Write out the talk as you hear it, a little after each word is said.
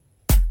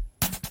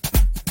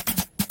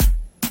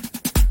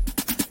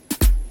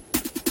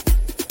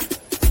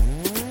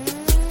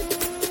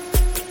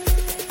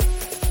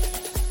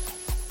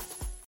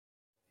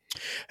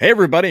Hey,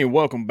 everybody, and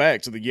welcome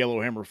back to the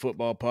Yellowhammer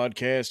Football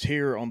Podcast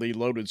here on the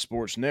Loaded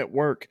Sports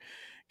Network.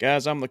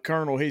 Guys, I'm the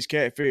Colonel. He's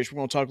Catfish. We're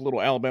going to talk a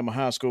little Alabama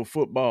high school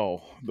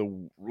football.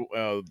 We're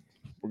going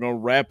to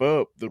wrap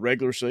up the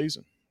regular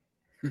season.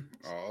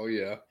 Oh,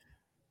 yeah.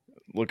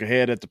 Look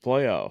ahead at the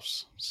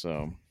playoffs.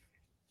 So,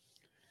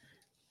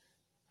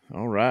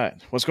 all right.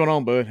 What's going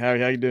on, bud? How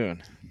you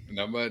doing?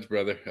 Not much,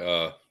 brother.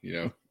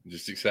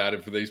 Just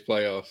excited for these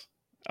playoffs.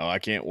 Oh, I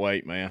can't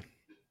wait, man.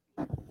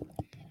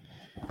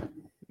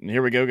 And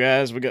here we go,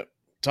 guys. We got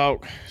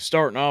talk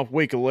starting off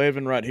week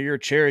 11 right here.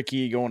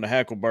 Cherokee going to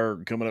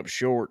Hackleburg, coming up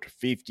short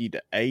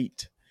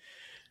 50-8.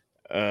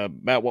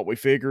 About what we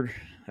figured,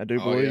 I do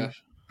believe. Yeah.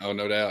 Oh,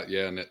 no doubt.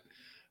 Yeah. And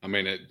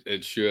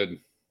it should.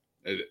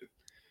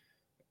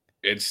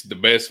 It's the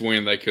best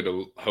win they could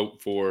have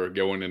hoped for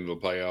going into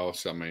the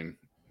playoffs.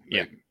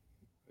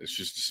 It's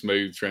just a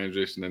smooth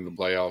transition into the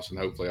playoffs, and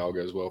hopefully all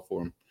goes well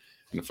for them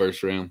in the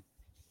first round.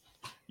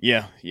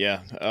 Yeah.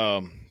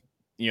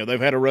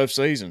 They've had a rough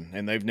season,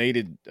 and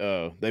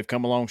they've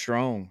come along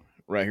strong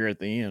right here at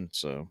the end.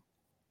 So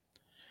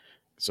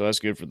that's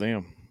good for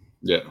them.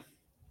 Yeah.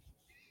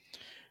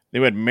 They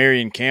had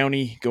Marion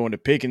County going to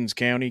Pickens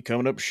County,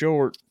 coming up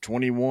short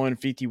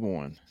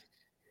 21-51.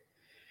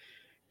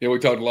 Yeah, we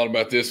talked a lot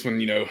about this one.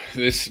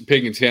 This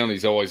Pickens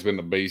County's always been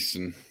the beast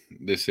in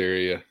this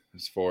area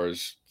as far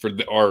as for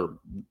our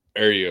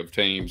area of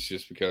teams,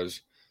 just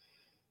because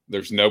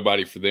there's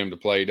nobody for them to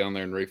play down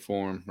there in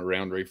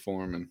around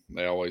Reform, and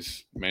they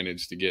always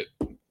manage to get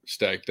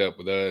stacked up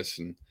with us,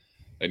 and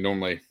they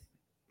normally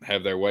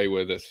have their way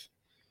with us.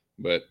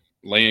 But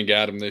Lynn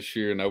got them this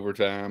year in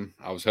overtime.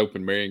 I was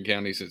hoping Marion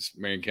County, since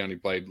Marion County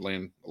played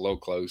Lynn a little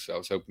close, I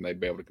was hoping they'd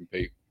be able to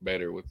compete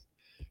better with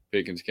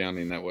Pickens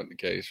County, and that wasn't the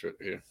case right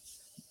here.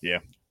 Yeah.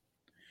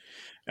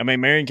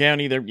 Marion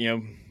County,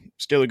 they're,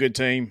 still a good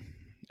team.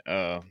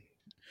 I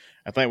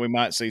think we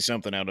might see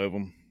something out of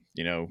them,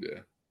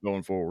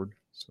 going forward.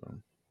 So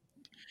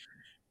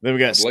then we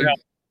got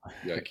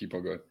keep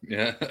on going.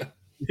 Yeah.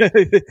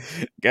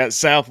 Got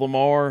South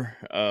Lamar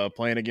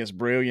playing against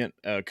Brilliant,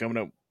 coming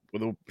up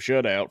with a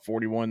shutout,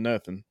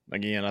 41-0.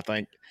 Again, I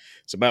think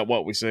it's about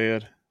what we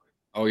said.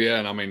 Oh, yeah,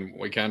 and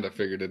we kind of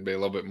figured it'd be a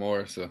little bit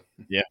more. So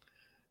yeah,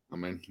 a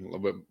little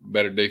bit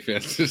better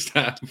defense this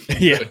time.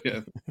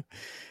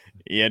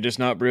 Yeah, just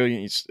not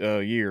Brilliant's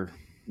year.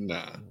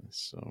 Nah,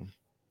 so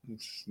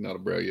it's not a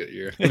brilliant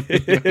year.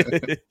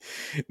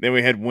 Then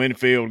we had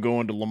Winfield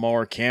going to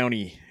Lamar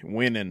County,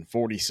 winning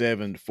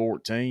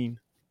 47-14.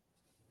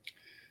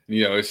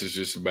 This is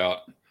just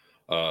about,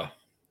 for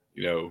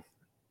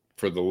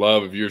the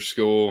love of your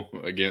school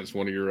against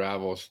one of your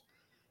rivals.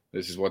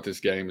 This is what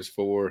this game is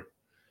for.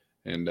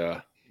 And,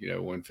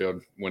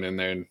 Winfield went in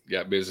there and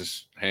got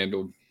business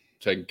handled,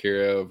 taken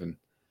care of, and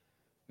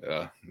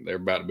they're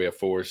about to be a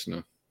force in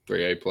the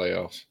 3A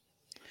playoffs.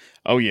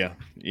 Oh, yeah.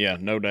 Yeah,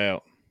 no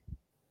doubt.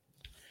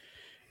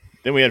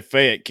 Then we had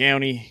Fayette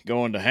County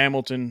going to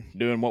Hamilton,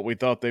 doing what we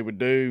thought they would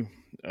do,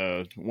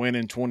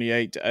 winning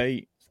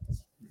 28-8.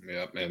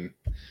 Yep, and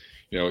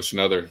it's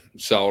another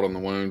salt on the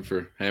wound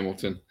for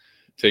Hamilton.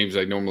 Teams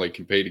they normally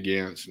compete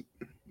against, a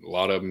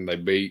lot of them they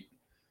beat.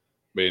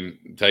 Been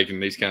taking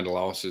these kind of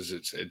losses,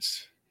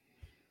 it's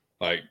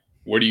like,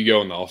 where do you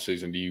go in the off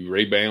season? Do you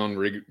rebound,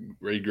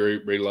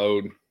 regroup,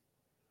 reload,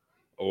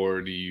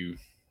 or do you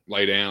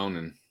lay down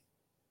and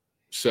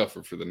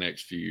suffer for the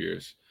next few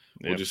years?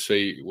 Yep.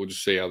 We'll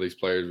just see how these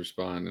players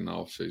respond in the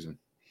off season.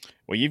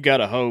 Well, you've got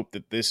to hope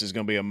that this is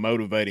going to be a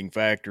motivating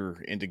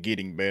factor into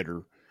getting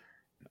better,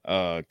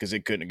 because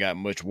it couldn't have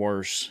gotten much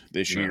worse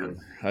this year.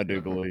 I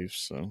do believe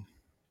so.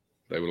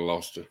 They would have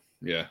lost it.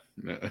 Yeah.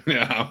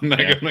 I'm not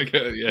going to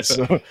go. Yeah.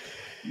 So,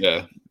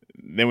 yeah.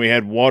 Then we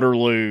had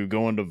Waterloo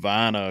going to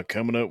Vina,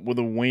 coming up with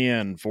a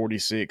win,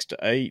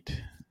 46-8.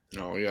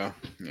 Oh, yeah.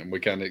 And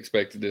we kind of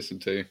expected this one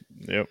too.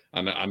 Yep.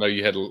 I know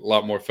you had a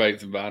lot more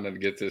faith in Vina to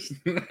get this.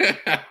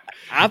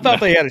 I thought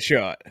they had a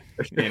shot.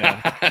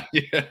 Yeah.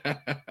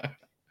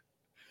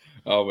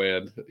 Oh,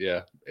 man.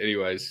 Yeah.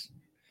 Anyways,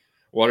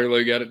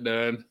 Waterloo got it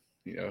done.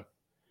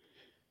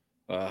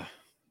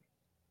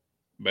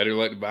 Better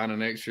luck to Vina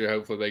next year.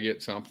 Hopefully they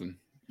get something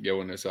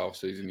going this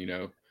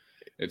offseason.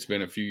 It's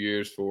been a few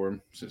years for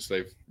them since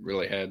they've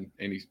really had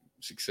any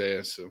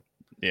success. So,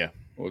 yeah,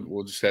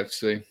 we'll just have to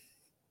see.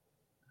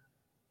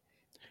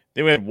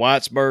 Then we had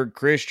Whitesburg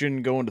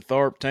Christian going to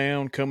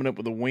Tharptown, coming up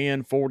with a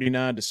win,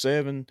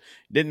 49-7.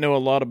 Didn't know a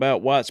lot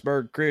about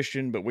Whitesburg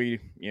Christian, but we,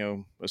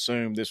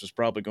 assumed this was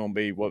probably going to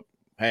be what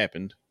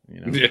happened.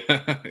 Yeah.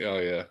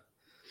 Oh,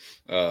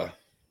 yeah.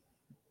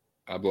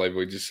 I believe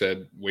we just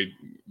said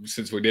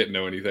since we didn't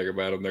know anything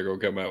about them, they're going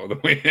to come out with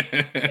a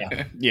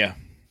win. Yeah.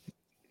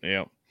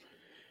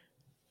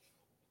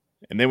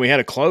 And then we had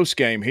a close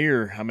game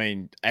here.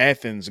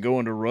 Athens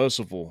going to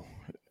Russellville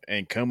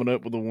and coming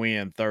up with a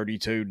win,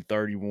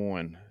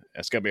 32-31.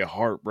 That's got to be a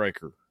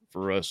heartbreaker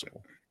for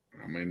Russellville.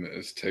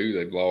 It's two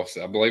they've lost.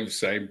 I believe the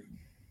same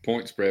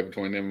point spread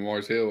between them and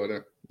Mars Hill, wasn't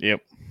it?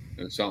 Yep.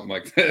 And something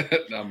like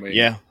that.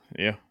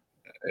 Yeah.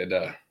 And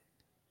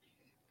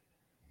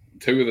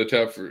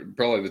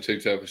probably the two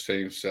toughest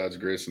teams besides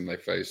Grissom they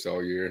faced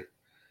all year.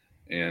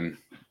 And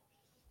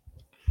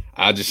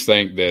I just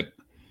think that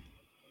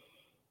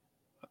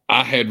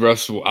I had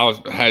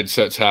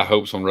such high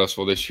hopes on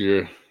Russell this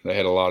year. They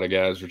had a lot of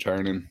guys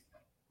returning.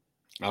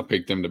 I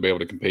picked them to be able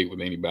to compete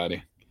with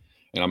anybody.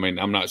 And I mean,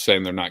 I'm not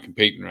saying they're not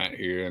competing right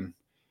here, and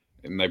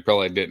they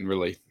probably didn't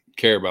really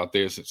care about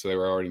this since they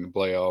were already in the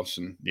playoffs.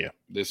 And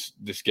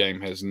this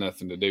game has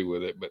nothing to do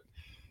with it, but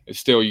it's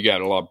still, you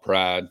got a lot of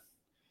pride.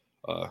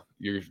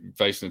 You're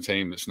facing a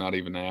team that's not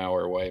even an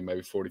hour away,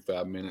 maybe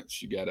 45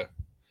 minutes. You got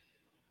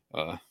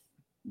a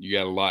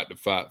lot to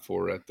fight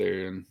for right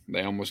there, and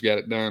they almost got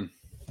it done.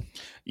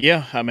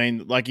 Yeah, I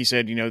mean, like you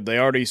said, they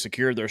already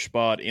secured their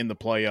spot in the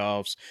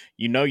playoffs.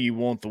 You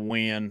want the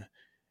win,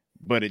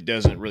 but it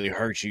doesn't really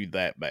hurt you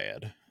that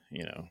bad,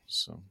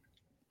 so.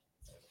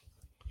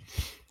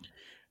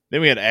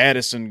 Then we had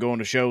Addison going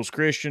to Shoals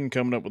Christian,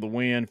 coming up with a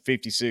win,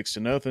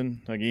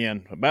 56-0.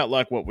 Again, about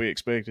like what we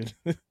expected.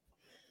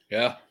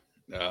 Yeah.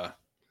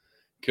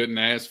 Couldn't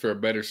ask for a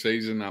better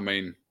season. I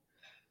mean,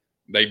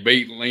 they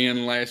beat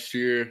Lynn last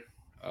year.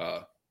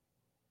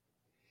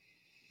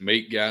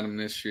 Meek got them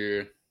this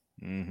year.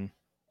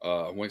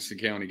 Mm-hmm. Winston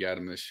County got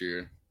them this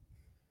year.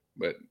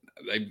 But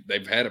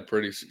they've had a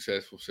pretty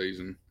successful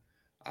season.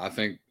 I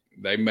think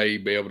they may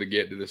be able to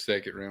get to the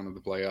second round of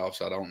the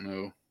playoffs. I don't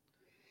know.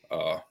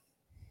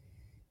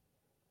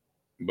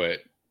 But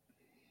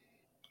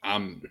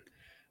I'm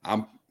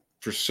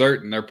for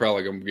certain they're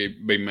probably going to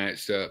be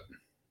matched up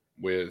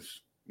with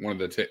one of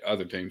the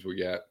other teams we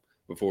got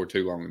before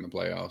too long in the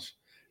playoffs.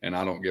 And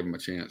I don't give them a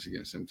chance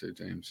against them two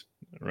teams.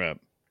 Right.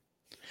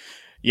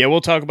 Yeah,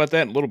 we'll talk about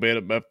that in a little bit,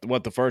 about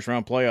what the first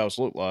round playoffs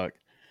look like.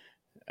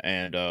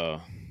 And,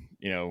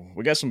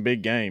 we got some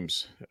big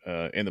games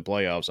in the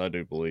playoffs, I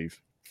do believe.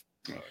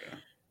 Oh, yeah.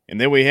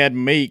 And then we had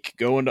Meek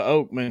going to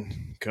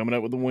Oakman, coming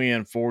up with a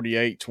win,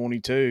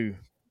 48-22,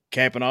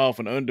 capping off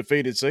an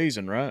undefeated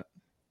season, right?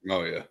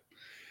 Oh, yeah.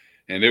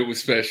 And it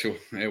was special.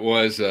 It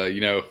was,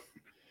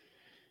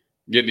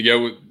 getting to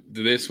go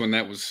to this one,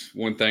 that was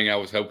one thing I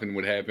was hoping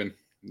would happen.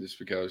 Just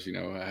because,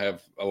 I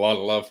have a lot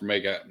of love for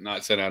Meek. I'm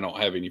not saying I don't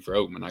have any for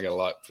Oakman. I got a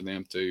lot for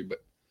them too.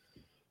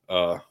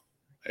 But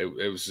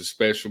it was a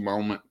special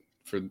moment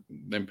for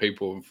them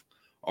people of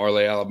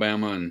Arley,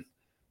 Alabama, and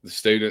the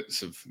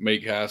students of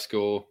Meek High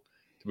School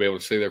to be able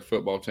to see their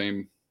football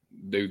team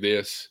do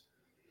this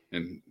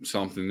and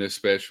something this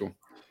special.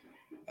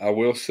 I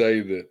will say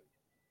that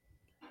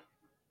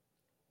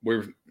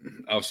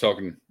I was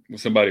talking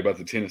with somebody about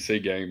the Tennessee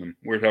game, and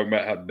we were talking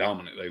about how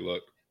dominant they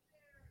looked.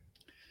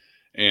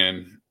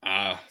 And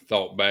I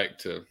thought back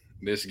to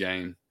this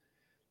game.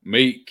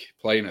 Meek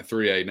playing a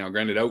 3A. Now,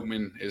 granted,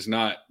 Oakman is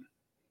not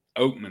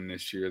Oakman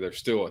this year. They're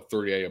still a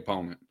 3A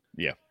opponent.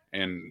 Yeah.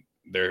 And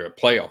they're a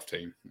playoff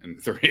team in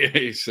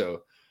 3A.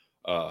 So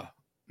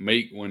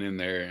Meek went in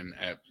there and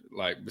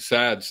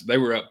besides, they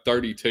were up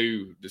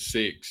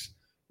 32-6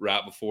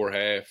 right before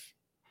half,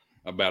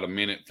 about a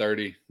minute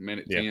 30,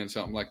 minute 10,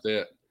 something like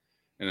that.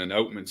 And then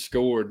Oakman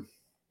scored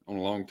on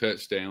a long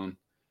touchdown,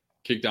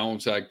 kicked the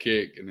onside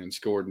kick, and then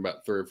scored in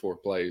about 3 or 4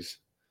 plays.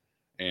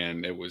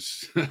 And it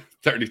was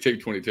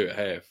 32-22 at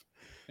half.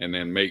 And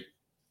then Meek,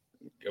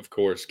 of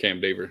course, Cam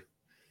Deaver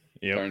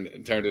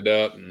turned it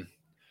up, and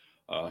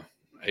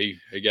they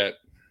got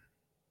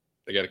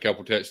a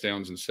couple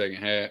touchdowns in the second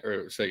half,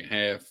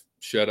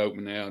 shut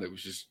Oakman out. It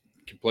was just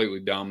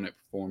completely dominant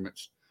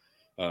performance.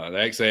 They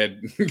actually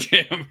had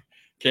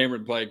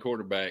Cameron played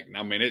quarterback.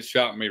 I mean, it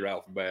shocked me right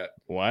off the bat.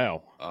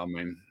 Wow. I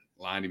mean,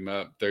 lined him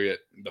up, threw it.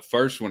 The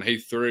first one he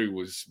threw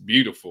was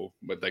beautiful,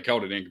 but they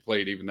called it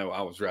incomplete, even though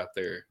I was right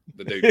there.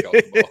 The dude caught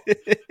the ball.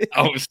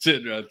 I was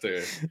sitting right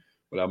there.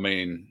 But, I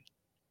mean,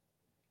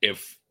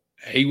 if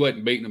he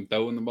wasn't beating them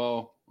throwing the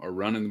ball or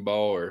running the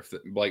ball, or if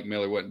Blake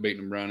Miller wasn't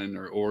beating them running,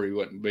 or he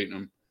wasn't beating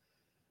them,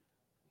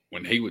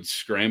 when he would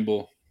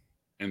scramble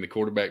in the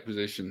quarterback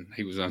position,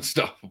 he was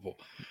unstoppable.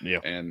 Yeah.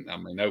 And, I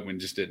mean,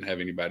 Oakman just didn't have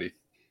anybody.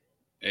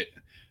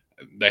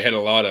 They had a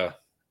lot of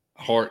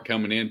heart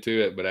coming into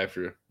it, but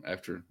after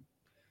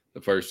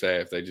the first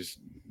half, they just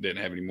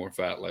didn't have any more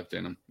fight left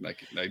in them. They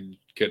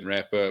couldn't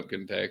wrap up,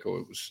 couldn't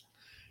tackle.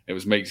 It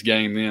was Meek's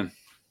game then.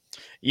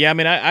 Yeah, I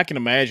mean, I can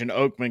imagine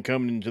Oakman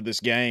coming into this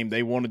game.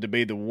 They wanted to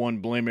be the one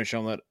blemish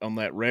on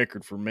that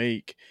record for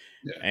Meek,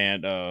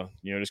 and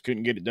just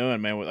couldn't get it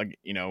done, man.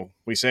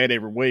 We say it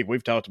every week.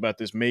 We've talked about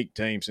this Meek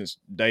team since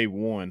day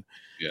one,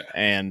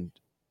 and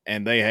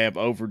they have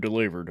over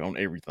delivered on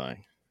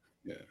everything.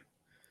 Yeah,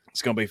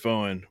 it's gonna be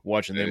fun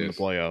watching them in the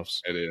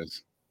playoffs. It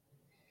is.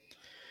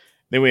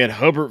 Then we had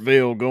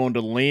Hubbartville going to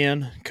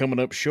Lynn, coming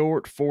up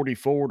short,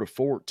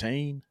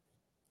 44-14.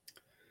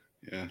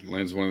 Yeah,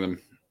 Lynn's one of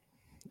them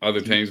other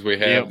teams we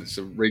have. It's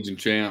a region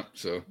champ,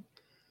 so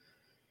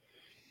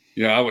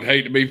I would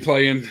hate to be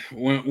playing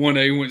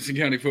 1A Winston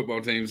County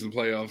football teams in the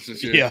playoffs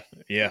this year.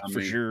 Yeah,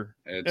 for sure.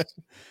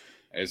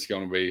 It's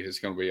gonna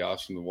be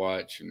awesome to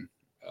watch, and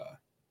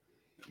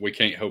we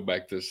can't hold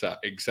back this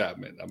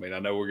excitement. I mean, I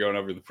know we're going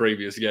over the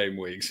previous game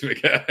weeks.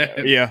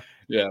 Yeah,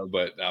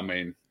 but I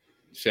mean,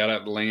 shout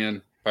out to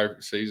Lynn.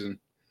 perfect season,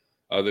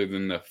 other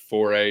than the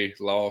 4A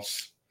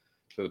loss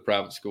to the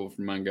private school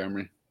from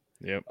Montgomery.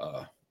 Yep.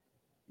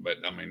 But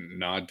I mean,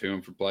 nod to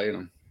him for playing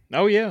them.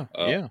 Oh yeah,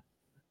 yeah.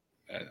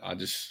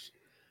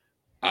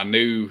 I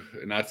knew,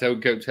 and I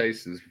told Coach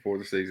Hastings before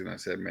the season, I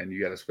said, "Man,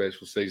 you got a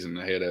special season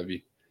ahead of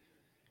you."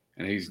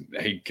 And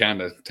he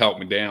kind of talked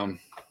me down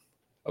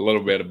a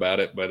little bit about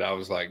it, but I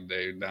was like,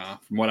 "Dude, nah.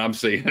 From what I'm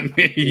seeing,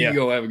 you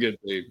gonna have a good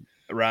team."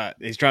 Right.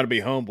 He's trying to be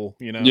humble,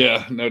 you know.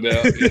 Yeah, no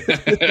doubt.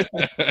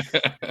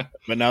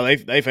 But no,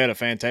 they've had a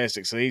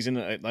fantastic season,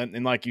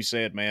 and like you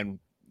said, man,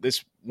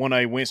 this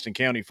 1A Winston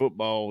County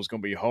football is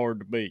going to be hard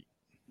to beat.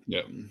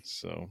 Yep.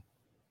 So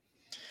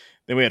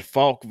then we had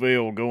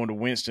Falkville going to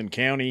Winston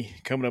County,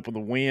 coming up with a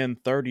win,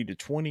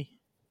 30-20.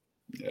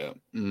 Yeah.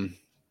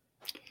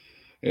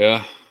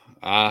 Yeah.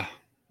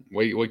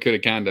 We could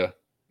have kind of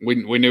we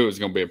knew it was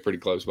going to be a pretty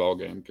close ball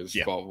game because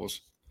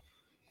Falkville's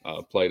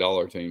played all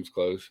our teams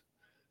close.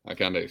 I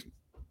kind of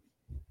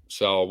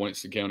saw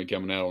Winston County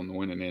coming out on the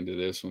winning end of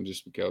this one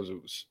just because it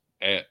was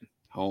at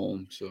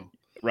home. So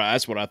right,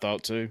 that's what I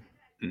thought too.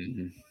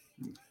 Mm-hmm.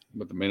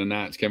 But the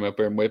Mennonites came up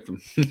there and whipped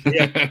them.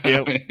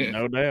 Yep,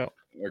 no doubt.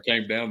 Or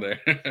came down there.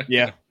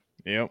 Yep.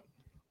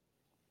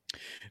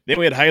 Then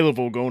we had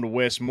Haleville going to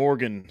West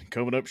Morgan,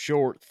 coming up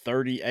short,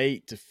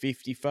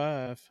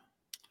 38-55.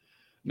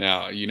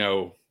 Now,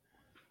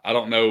 I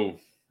don't know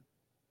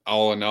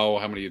all in all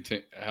how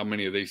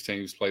many of these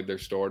teams played their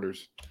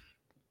starters.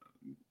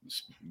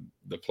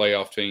 The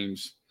playoff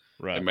teams,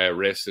 right? They may have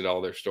rested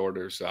all their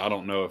starters. So I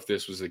don't know if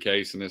this was the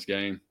case in this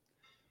game.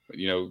 But,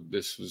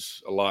 this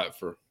was a lot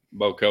for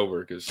Bo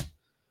Cover because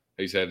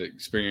he's had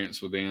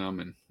experience with them,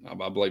 and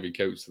I believe he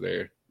coached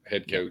there,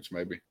 head coach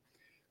maybe.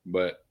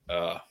 But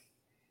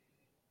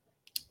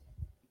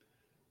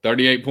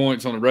 38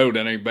 points on the road,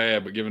 that ain't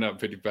bad, but giving up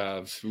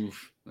 55s,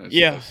 oof. That's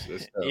tough.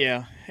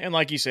 Yeah. And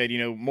like you said,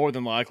 more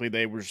than likely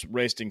they were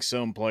resting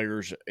some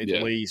players at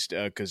least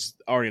because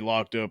already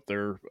locked up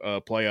their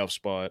playoff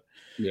spot.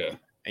 Yeah.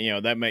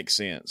 And, that makes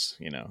sense,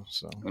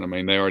 so. And, I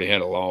mean, they already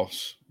had a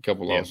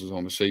couple losses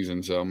on the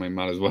season, so, I mean,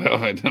 might as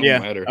well. It don't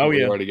matter. Oh,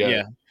 yeah. Already got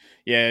it.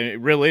 Yeah,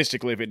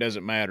 realistically, if it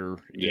doesn't matter,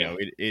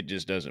 it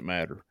just doesn't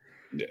matter.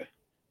 Yeah.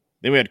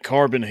 Then we had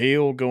Carbon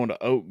Hill going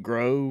to Oak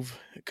Grove,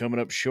 coming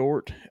up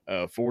short,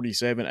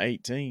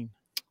 47-18.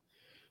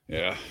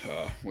 Yeah,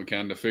 we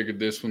kind of figured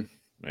this one.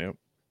 Yep.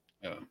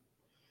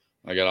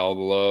 I got all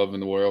the love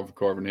in the world for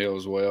Carbon Hill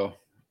as well.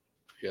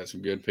 Got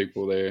some good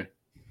people there.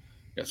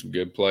 Got some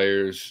good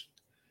players.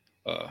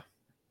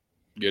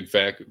 Good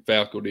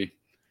faculty.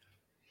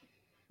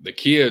 The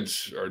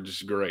kids are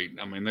just great.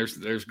 I mean,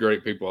 there's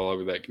great people all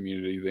over that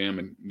community. Them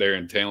and they're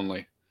in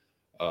Townley.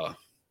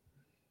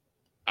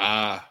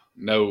 I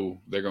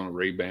know they're going to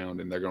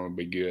rebound and they're going to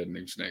be good in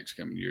these next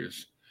coming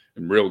years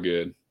and real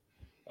good.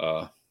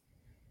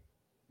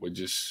 We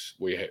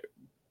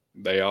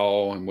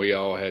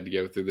all had to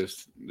go through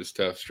this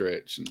tough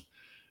stretch, and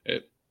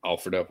it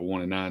offered up a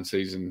 1-9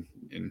 season,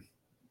 and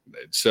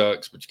it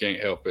sucks, but you can't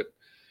help it.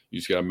 You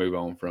just got to move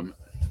on from it.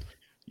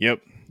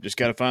 Yep, just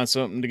got to find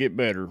something to get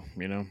better,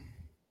 Then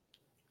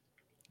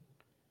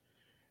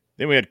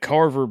we had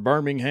Carver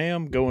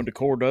Birmingham going to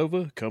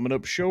Cordova, coming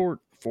up short,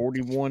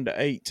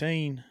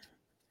 41-18.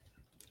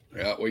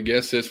 Yeah, we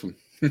guessed this one.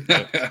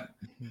 Yeah,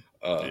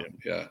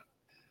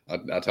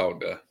 I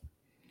talked to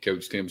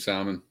Coach Tim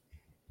Simon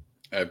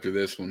after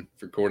this one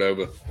for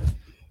Cordova.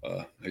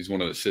 He's one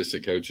of the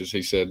assistant coaches.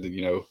 He said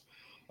that,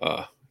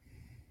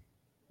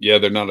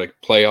 they're not a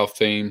playoff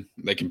team.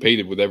 They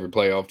competed with every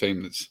playoff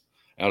team that's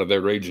out of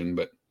their region,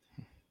 but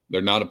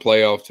they're not a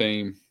playoff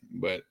team.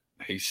 But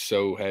he's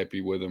so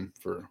happy with them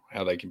for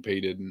how they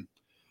competed and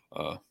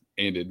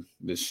ended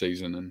this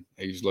season, and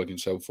he's looking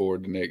so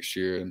forward to next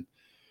year. And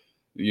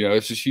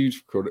it's just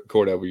huge for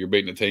Cordova. You're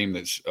beating a team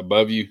that's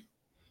above you,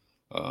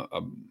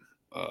 a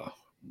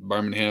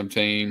Birmingham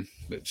team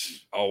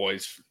that's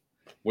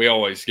we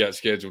always got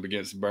scheduled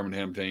against the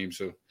Birmingham team,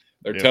 so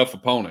they're tough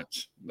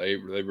opponents. They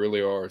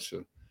really are.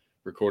 So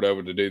for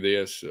Cordova to do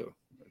this, so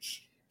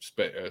it's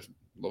a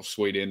little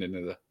sweet ending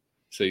of the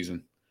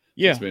season.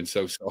 Yeah, it's been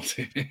so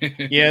salty.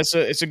 Yeah,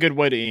 it's a good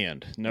way to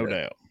end, no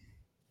doubt.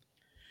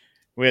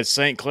 We had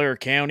St. Clair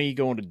County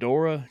going to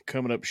Dora,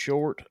 coming up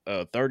short,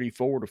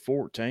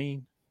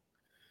 34-14.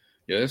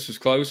 Yeah, this was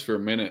close for a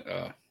minute.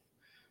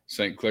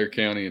 St. Clair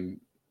County and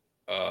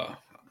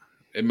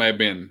it may have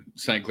been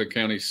St. Clair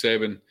County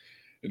 7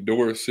 and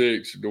Dora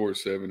 6, Dora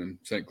 7 and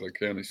St. Clair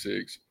County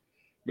 6.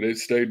 But it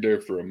stayed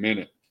there for a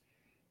minute.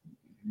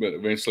 But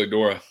eventually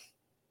Dora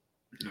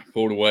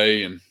pulled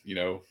away, and,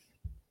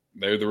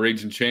 they're the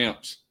region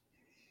champs.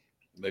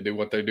 They do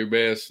what they do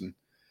best. And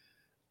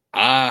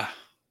I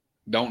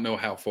don't know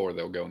how far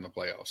they'll go in the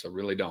playoffs. I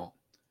really don't.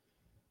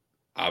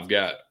 I've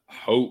got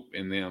hope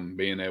in them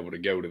being able to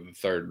go to the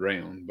third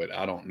round, but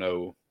I don't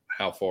know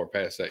how far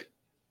past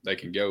they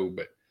can go.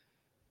 But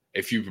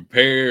if you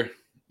prepare,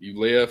 you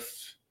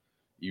lift,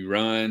 you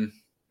run,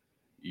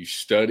 you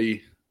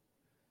study,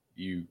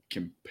 you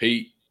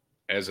compete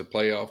as a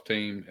playoff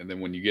team, and then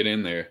when you get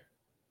in there,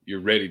 you're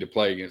ready to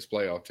play against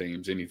playoff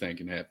teams, anything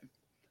can happen.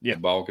 Yeah. The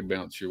ball could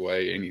bounce your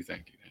way.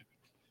 Anything can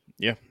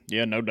happen.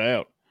 Yeah, no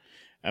doubt.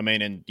 I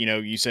mean, and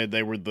you said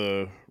they were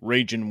the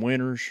region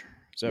winners.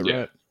 Is that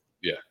right?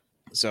 Yeah.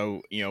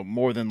 So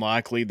more than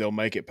likely they'll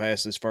make it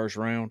past this first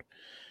round.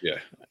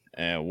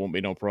 Yeah. Won't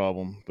be no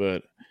problem.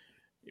 But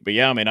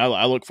yeah, I mean,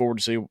 I look forward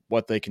to see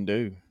what they can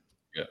do.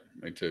 Yeah,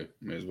 me too.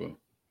 Me as well.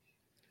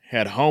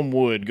 Had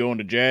Homewood going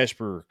to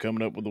Jasper,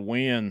 coming up with a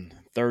win,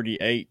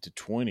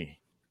 38-20.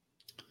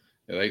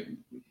 Yeah,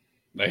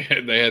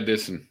 they had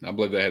this, and I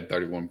believe they had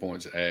 31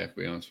 points at half. To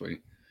be honest with you,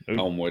 Ooh.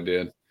 Homewood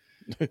did,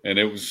 and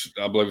I believe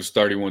it was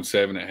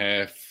 31-7 at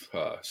half.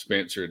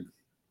 Spencer had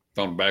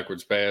thrown a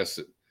backwards pass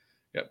that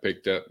got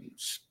picked up,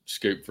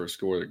 scooped for a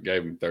score that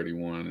gave them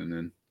 31, and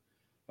then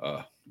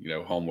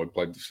Homewood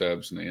played the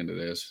subs in the end of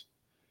this.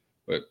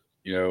 But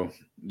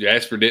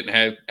Jasper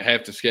didn't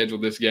have to schedule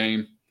this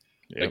game.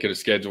 Yep. They could have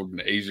scheduled an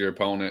easier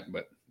opponent,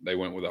 but they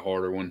went with a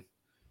harder one.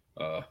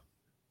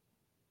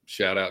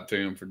 Shout out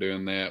to them for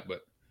doing that,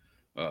 but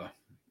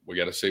we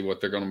got to see what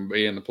they're going to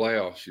be in the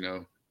playoffs.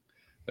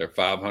 They're a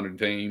 500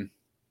 team.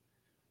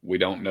 We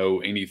don't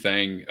know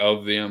anything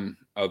of them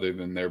other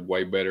than they're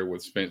way better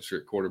with Spencer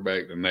at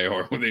quarterback than they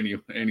are with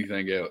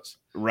anything else.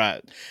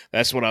 Right.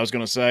 That's what I was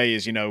going to say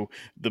is,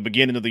 the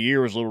beginning of the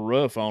year was a little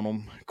rough on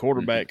them.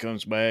 Quarterback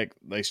comes back,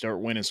 they start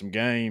winning some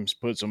games,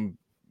 puts them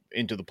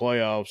into the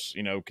playoffs,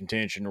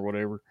 contention or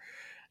whatever.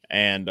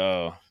 And,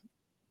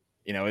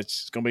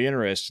 it's going to be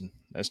interesting.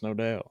 That's no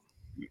doubt.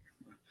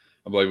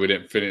 I believe we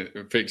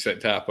didn't fix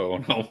that typo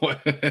on Homewood.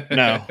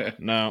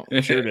 No,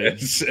 sure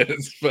did.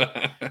 It's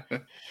fine.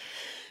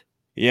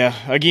 Yeah,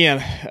 again,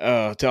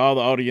 to all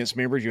the audience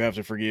members, you have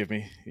to forgive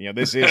me.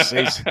 This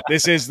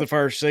is the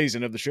first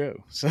season of the show.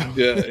 So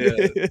yeah,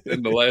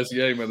 in the last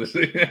game of the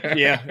season.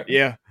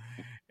 yeah.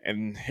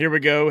 And here we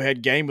go.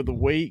 Had game of the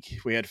week.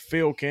 We had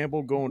Phil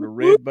Campbell going to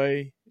Red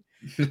Bay.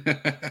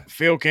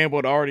 Phil Campbell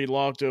had already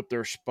locked up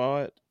their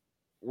spot.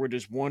 We're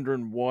just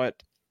wondering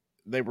what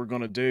they were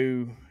going to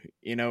do,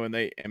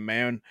 and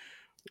man,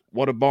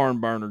 what a barn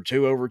burner.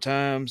 2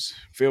 overtimes.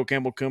 Phil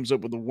Campbell comes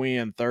up with a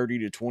win,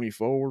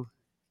 30-24.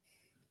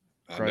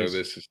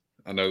 Crazy.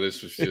 I know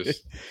this was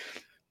just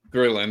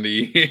thrilling to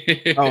you.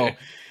 Oh,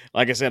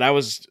 like I said, I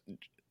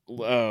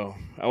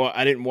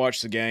didn't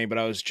watch the game, but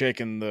I was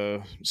checking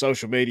the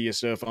social media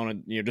stuff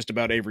on it. Just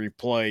about every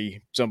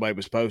play, somebody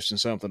was posting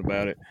something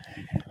about it,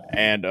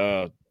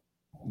 and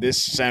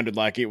this sounded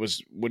like it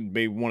would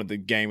be one of the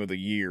game of the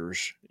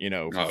years,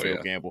 for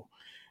Phil Campbell.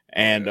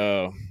 And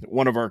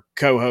one of our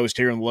co-hosts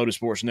here on the Lotus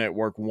Sports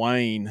Network,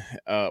 Wayne,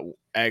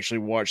 actually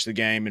watched the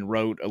game and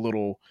wrote a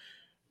little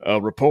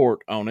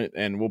report on it,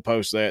 and we'll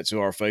post that to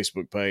our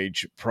Facebook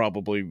page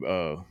probably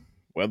the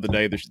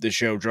day this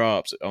show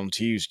drops on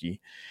Tuesday.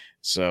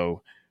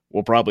 So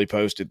we'll probably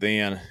post it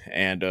then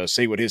and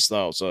see what his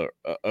thoughts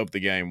of the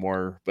game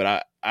were.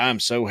 But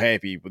I'm so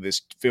happy with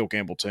this Phil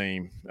Campbell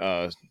team.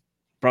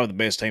 Probably the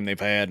best team they've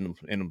had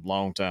in a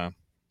long time.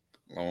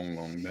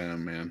 Long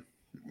time, man.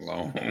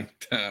 Long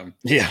time.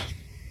 Yeah.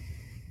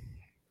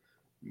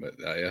 But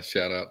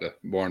shout out to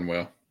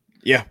Barnwell.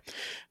 Yeah.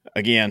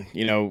 Again,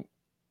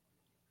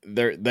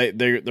 they're going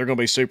to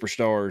be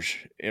superstars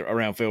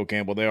around Phil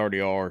Campbell. They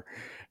already are.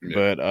 Yeah.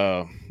 But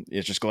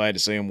it's just glad to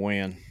see them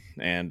win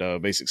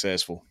and be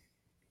successful.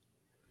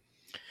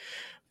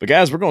 But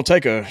guys, we're going to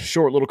take a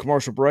short little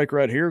commercial break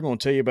right here. We're going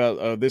to tell you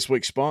about this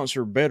week's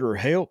sponsor,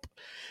 BetterHelp.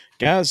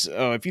 Guys,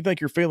 if you think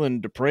you're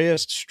feeling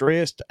depressed,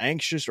 stressed,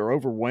 anxious, or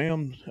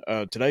overwhelmed,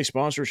 today's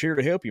sponsor is here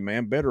to help you,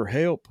 man.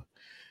 BetterHelp.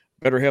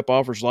 BetterHelp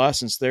offers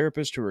licensed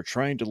therapists who are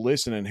trained to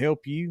listen and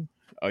help you.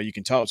 You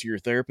can talk to your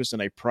therapist in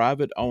a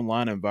private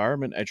online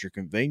environment at your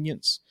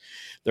convenience.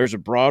 There's a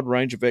broad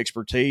range of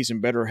expertise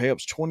in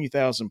BetterHelp's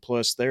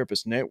 20,000-plus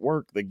therapist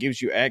network that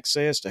gives you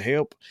access to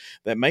help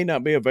that may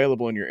not be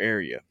available in your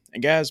area.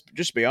 And guys,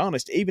 just to be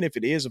honest, even if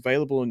it is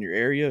available in your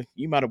area,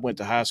 you might have went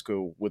to high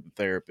school with a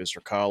therapist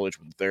or college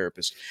with a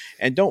therapist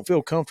and don't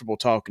feel comfortable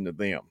talking to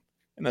them.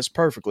 And that's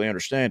perfectly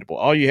understandable.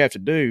 All you have to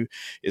do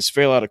is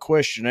fill out a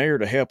questionnaire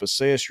to help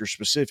assess your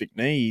specific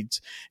needs,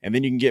 and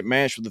then you can get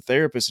matched with a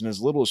therapist in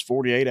as little as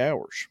 48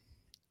 hours.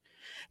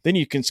 Then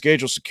you can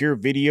schedule secure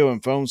video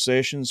and phone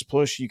sessions,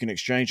 plus you can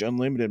exchange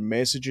unlimited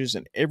messages,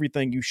 and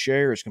everything you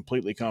share is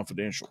completely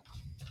confidential.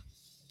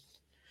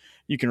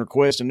 You can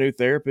request a new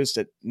therapist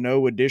at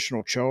no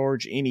additional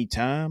charge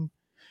anytime.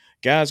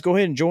 Guys, go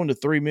ahead and join the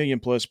 3 million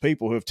plus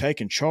people who have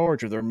taken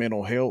charge of their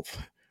mental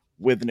health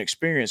with an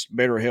experienced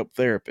BetterHelp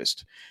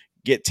therapist.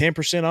 Get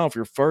 10% off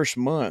your first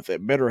month at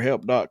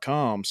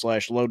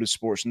BetterHelp.com/Lotus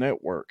Sports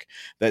Network.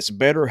 That's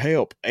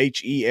BetterHelp,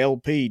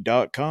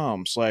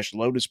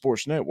 HELP.com/Lotus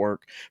Sports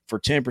Network for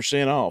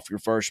 10% off your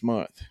first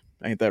month.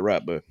 Ain't that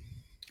right, bud?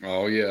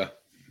 Oh, yeah.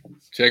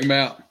 Check them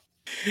out.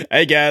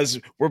 Hey, guys,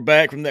 we're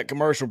back from that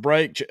commercial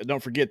break.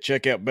 Don't forget to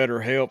check out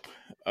BetterHelp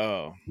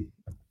and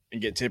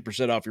get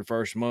 10% off your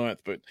first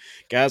month. But,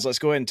 guys, let's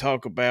go ahead and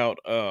talk about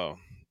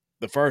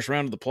the first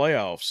round of the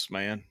playoffs,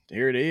 man.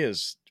 Here it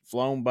is,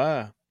 flown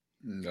by.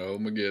 Oh,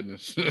 my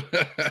goodness. It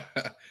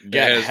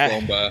has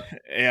flown by.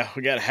 Yeah,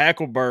 we got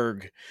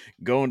Hackleburg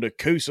going to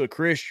Coosa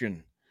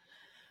Christian.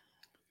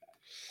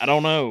 I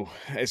don't know.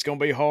 It's going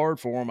to be hard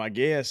for them, I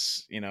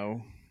guess.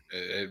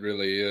 It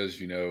really is.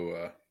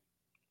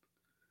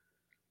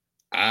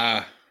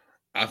 I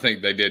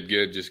think they did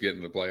good just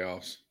getting the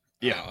playoffs.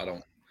 Yeah. I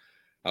don't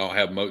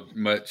have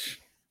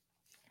much.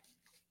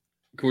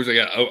 Of course, I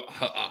got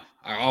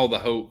all the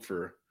hope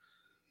for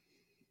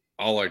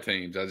all our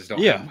teams. I just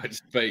don't have much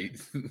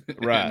faith in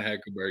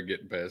Hackleburg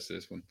getting past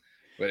this one.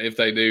 But if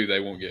they do, they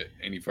won't get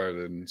any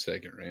further than the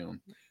second round.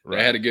 Right.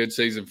 They had a good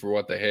season for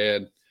what they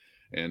had,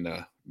 and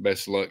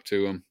best of luck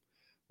to them.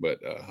 But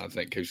I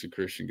think Coosa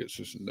Christian gets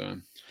this one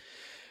done.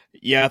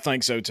 Yeah, I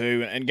think so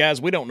too. And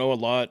guys, we don't know a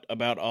lot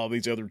about all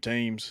these other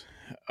teams.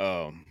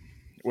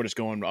 We're just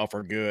going off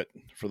our gut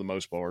for the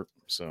most part.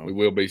 So we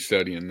will be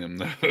studying them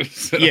though.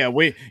 So. Yeah,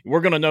 we're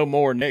going to know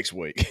more next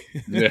week.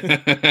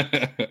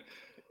 Yeah.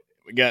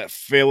 We got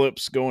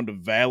Phillips going to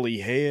Valley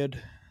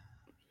Head.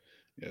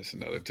 Yeah, it's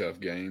another tough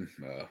game.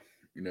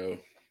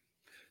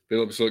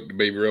 Phillips looked to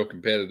be real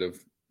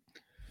competitive.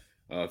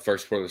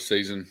 First part of the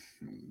season,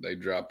 they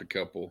dropped a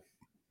couple.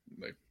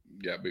 They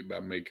got beat by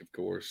Meek, of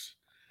course,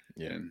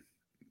 and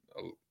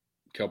a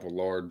couple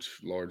large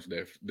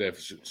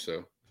deficits.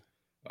 So,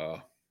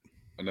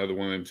 another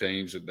one of them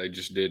teams that they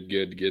just did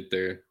good to get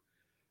there.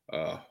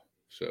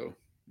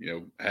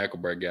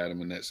 Hackleburg got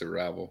them, and that's their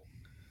rival.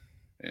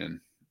 And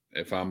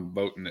if I'm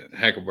voting that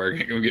Hackleburg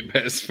ain't going to get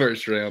past the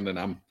first round, then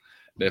I'm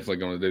definitely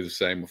going to do the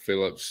same with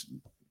Phillips.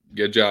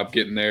 Good job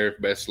getting there.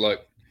 Best luck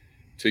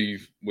to you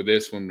with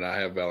this one. I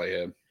have Valley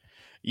Head.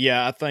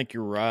 Yeah, I think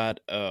you're right.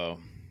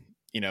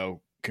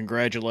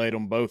 Congratulate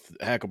them both,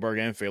 Hackleburg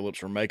and Phillips,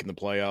 for making the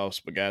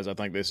playoffs. But guys, I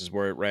think this is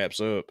where it wraps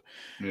up.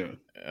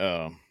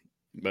 Yeah.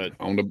 But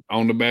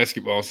on the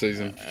basketball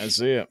season, that's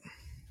it.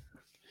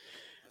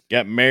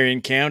 Got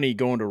Marion County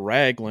going to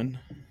Raglan.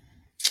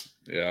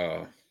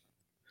 Yeah.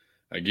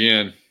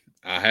 Again,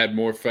 I had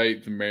more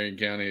faith in Marion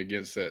County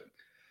against that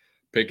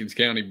Pickens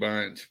County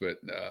bunch, but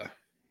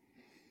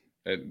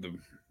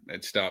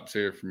it stops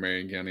here for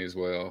Marion County as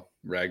well.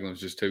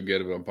 Raglan's just too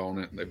good of an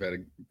opponent. They've had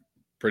a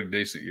fairly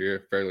decent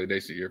year for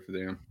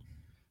them.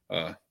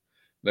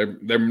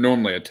 They're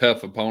normally a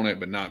tough opponent,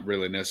 but not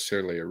really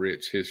necessarily a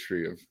rich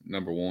history of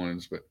number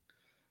ones. But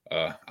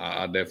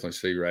I definitely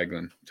see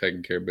Raglan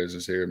taking care of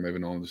business here and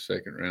moving on to the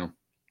second round.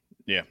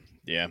 Yeah,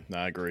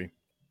 I agree.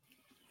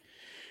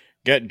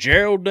 Got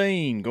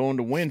Geraldine going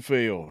to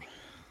Winfield.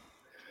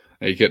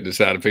 You couldn't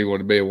decide if he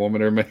wanted to be a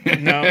woman or a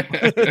man. No.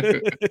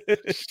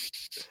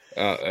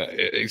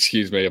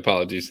 Excuse me.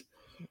 Apologies.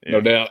 Yeah. No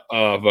doubt.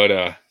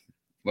 But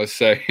let's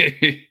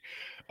say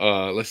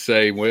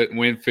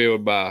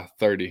Winfield by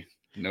 30.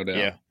 No doubt.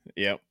 Yeah.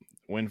 Yep.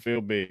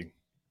 Winfield big.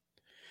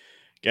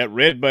 Got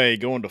Red Bay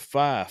going to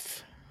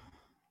Fife.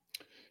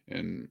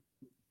 And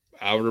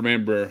I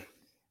remember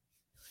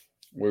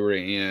we were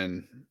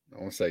in, I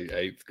want to say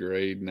 8th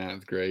grade,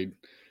 9th grade,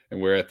 and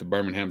we're at the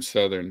Birmingham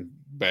Southern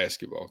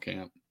basketball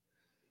camp.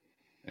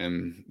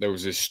 And there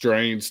was this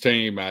strange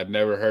team I'd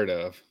never heard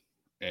of.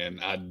 And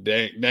I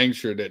dang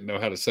sure didn't know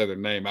how to say their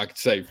name. I could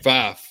say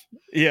Fife.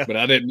 Yeah. But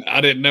I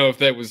didn't know if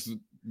that was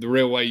the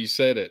real way you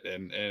said it.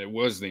 And it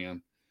was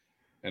them.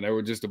 And they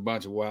were just a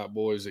bunch of white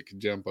boys that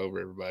could jump over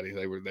everybody.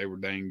 They were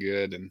dang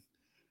good. And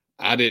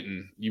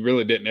you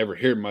really didn't ever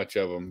hear much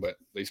of them, but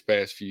these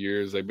past few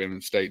years they've been in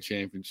state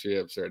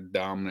championships. They're a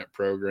dominant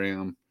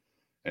program,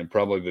 and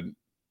probably the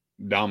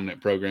dominant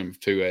program of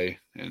 2A.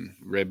 And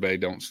Red Bay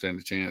don't stand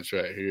a chance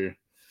right here.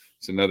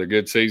 It's another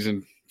good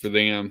season for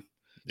them.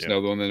 It's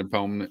another one of their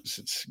opponents.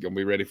 It's going to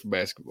be ready for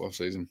basketball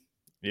season.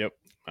 Yep,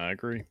 I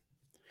agree.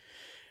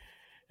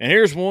 And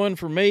here's one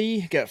for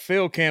me. Got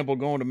Phil Campbell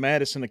going to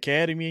Madison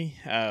Academy.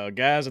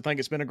 Guys, I think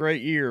it's been a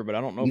great year, but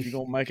I don't know if you're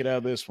going to make it out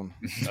of this one.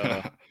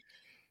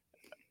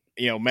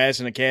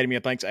 Madison Academy, I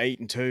think, is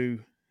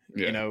 8-2.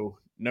 Yeah.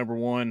 Number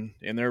one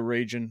in their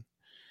region.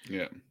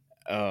 Yeah.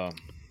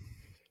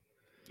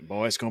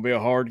 Boy, it's going to be a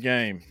hard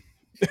game.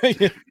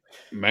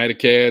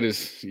 Matacad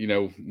is,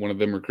 one of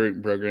them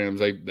recruiting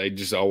programs. They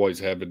just always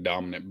have a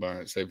dominant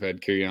bunch. They've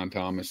had Kerryon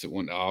Thomas that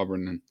went to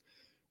Auburn and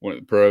went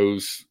to the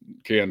pros.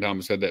 Kerryon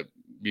Thomas had that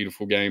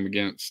beautiful game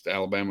against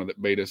Alabama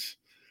that beat us.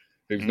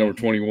 He was number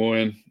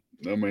 21.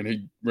 I mean,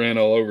 he ran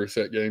all over us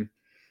that game.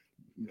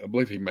 I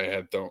believe he may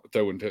have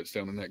throwing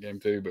touchdown in that game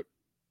too. But,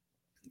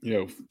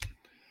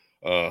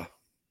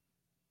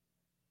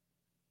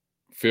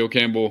 Phil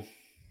Campbell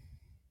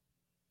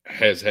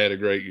has had a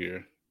great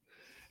year.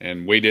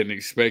 And we didn't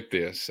expect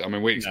this. I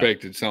mean, we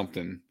expected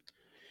something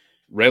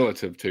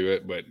relative to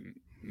it, but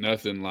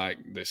nothing like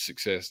the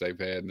success they've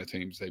had and the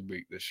teams they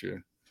beat this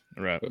year.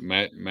 Right. But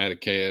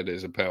Matacad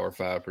is a Power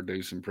 5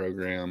 producing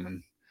program,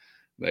 and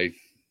they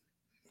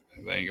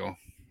ain't gonna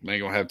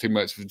have too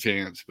much of a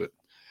chance. But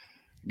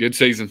good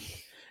season.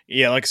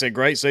 Yeah, like I said,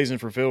 great season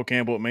for Phil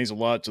Campbell. It means a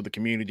lot to the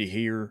community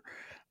here.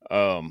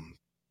 They're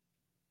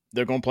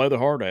gonna play the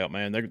heart out,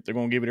 man. They're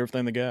gonna give it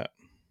everything they got.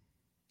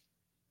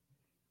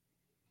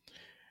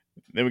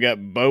 Then we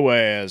got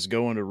Boaz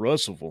going to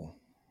Russellville.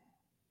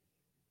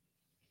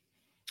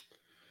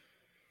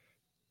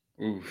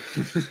 Ooh.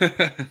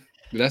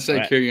 Did I say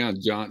Right.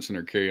 Kerryon Johnson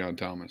or Kerryon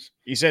Thomas?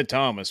 You said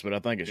Thomas, but I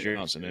think it's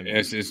Johnson. Isn't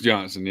it? It's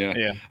Johnson, yeah.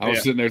 Yeah. I was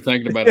Yeah. sitting there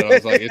thinking about it. I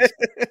was like,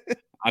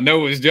 I know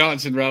it was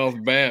Johnson right off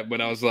the bat,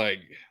 but I was like,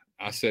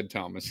 I said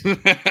Thomas.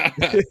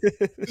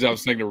 Because I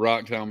was thinking of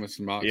Rock Thomas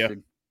from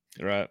Oxford.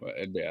 Yeah. Right. But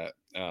it'd be,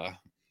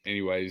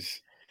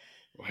 anyways,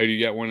 who do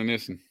you got winning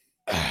this one?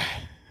 I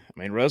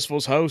mean,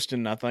 Russell's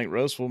hosting. I think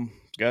Russell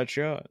got a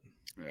shot.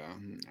 Yeah,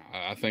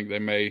 I think they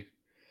may.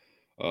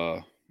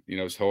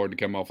 It's hard to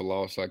come off a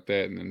loss like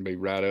that and then be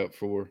right up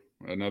for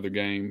another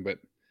game. But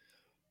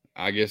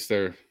I guess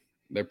they're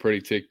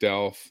pretty ticked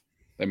off.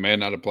 They may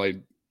not have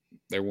played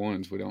their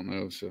ones. We don't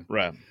know. So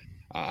Right.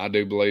 I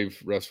do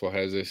believe Russell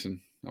has this,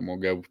 and I'm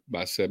gonna go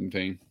by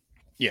 17.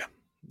 Yeah.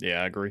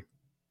 Yeah, I agree.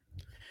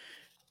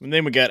 And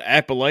then we got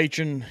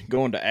Appalachian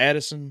going to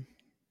Addison.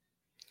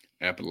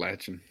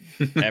 Appalachian.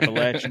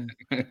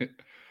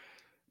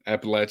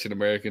 Appalachian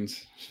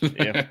Americans.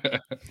 Yeah.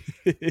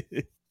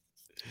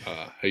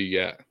 Who you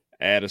got?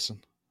 Addison.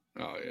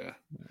 Oh yeah.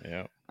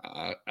 Yeah.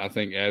 I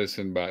think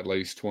Addison by at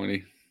least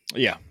 20.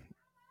 Yeah.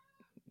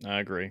 I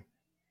agree.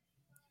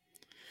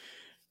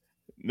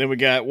 Then we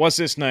got, what's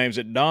this name? Is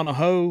it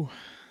Donahoe?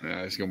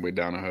 Yeah, it's gonna be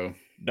Donahoe.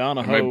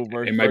 Donahoe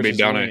it may be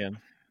Lynn.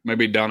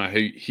 Maybe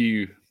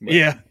Donahue.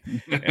 Yeah.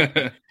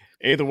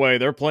 Either way,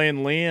 they're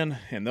playing Lynn,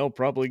 and they'll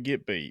probably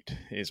get beat.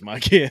 Is my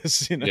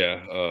guess.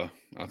 Yeah.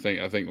 I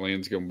think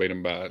Lynn's gonna beat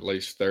them by at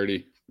least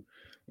 30.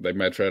 They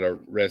might try to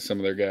rest some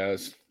of their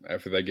guys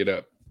after they get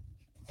up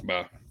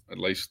by at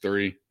least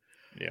 3.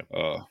 Yeah.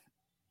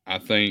 I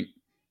think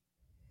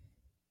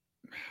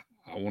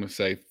I want to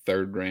say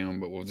third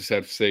round, but we'll just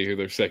have to see who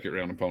their second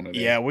round opponent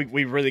is. Yeah,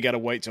 we really got to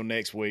wait till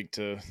next week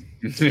to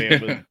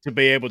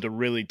be able to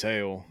really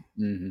tell.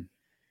 Mm-hmm.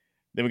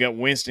 Then we got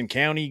Winston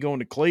County going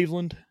to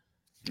Cleveland.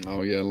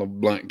 Oh yeah, little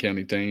Blount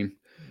County team.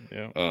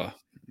 Yeah.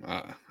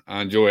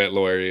 I enjoy that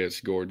little area. It's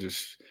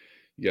gorgeous.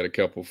 You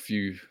got a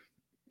few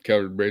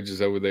covered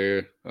bridges over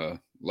there.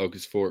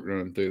 Locust Fork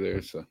running through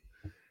there, so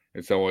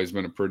it's always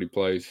been a pretty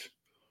place.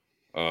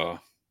 But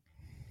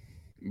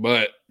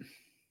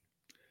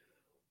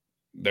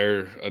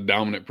they're a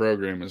dominant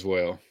program as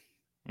well.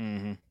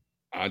 Mm-hmm.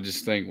 I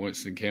just think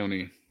Winston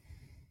County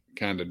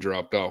kind of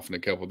dropped off in a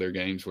couple of their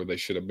games where they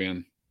should have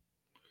been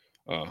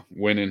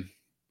winning.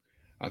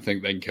 I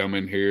think they can come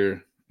in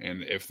here,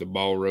 and if the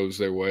ball rolls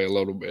their way a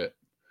little bit,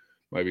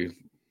 maybe a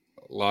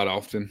lot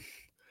often,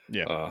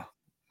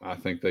 I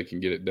think they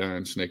can get it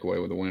done, sneak away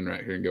with a win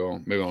right here,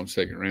 and move on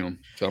second round.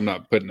 So I'm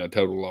not putting a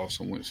total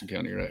loss on Winston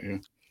County right here.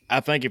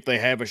 I think if they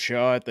have a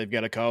shot, they've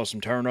got to cause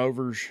some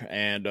turnovers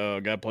and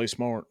got to play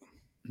smart.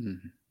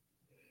 Mm-hmm.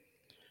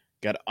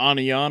 Got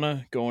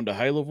Aniana going to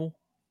Haleville.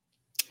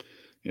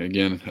 Yeah,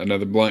 again,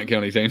 another Blount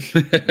County team.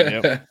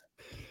 Yep.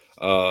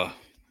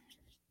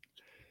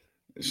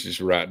 It's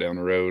just right down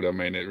the road. I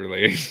mean, it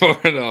really ain't far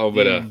at all.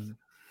 But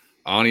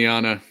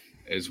Aniana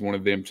is one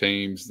of them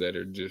teams that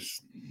are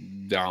just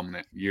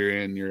dominant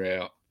year in, year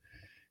out.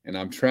 And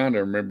I'm trying to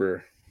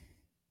remember.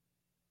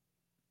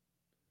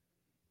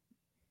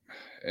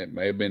 It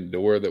may have been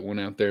Dora that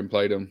went out there and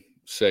played them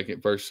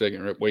first,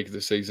 second week of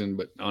the season,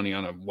 but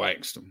Aniana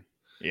waxed them.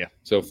 Yeah.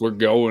 So if we're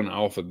going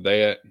off of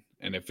that,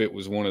 and if it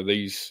was one of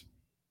these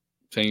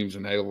teams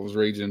in Haleville's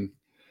region,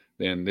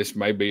 then this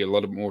may be a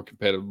little more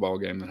competitive ball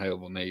game than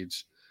Haleville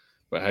needs.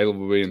 But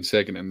Haleville being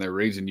second in their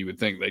region, you would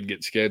think they'd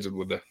get scheduled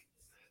with a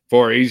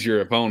far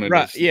easier opponent.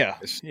 Right.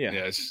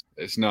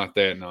 It's not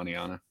that in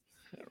Aniana.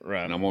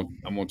 Right. And I'm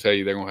gonna tell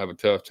you, they're gonna have a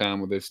tough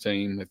time with this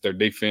team if their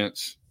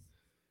defense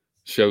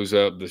shows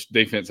up. The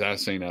defense I've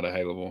seen out of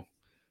Haleville,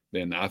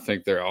 then I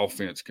think their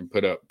offense can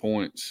put up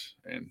points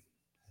and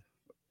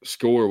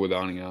score with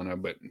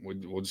Aniana, but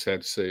we'll just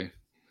have to see.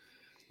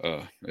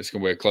 It's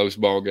going to be a close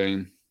ball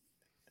game.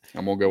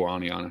 I'm going to go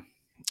Aniana.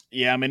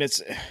 Yeah, I mean,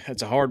 it's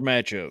a hard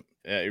matchup.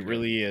 It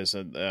really is.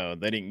 They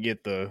didn't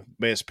get the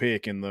best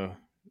pick in the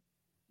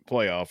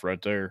playoff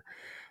right there.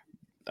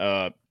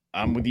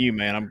 I'm with you,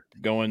 man. I'm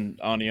going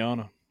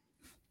Aniana.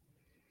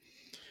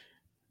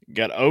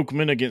 Got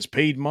Oakman against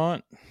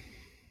Piedmont.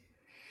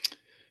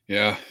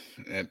 Yeah,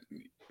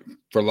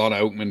 for a lot of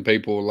Oakman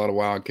people, a lot of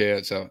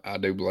Wildcats, I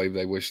do believe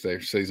they wish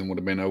their season would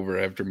have been over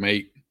after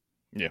meet.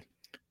 Yeah.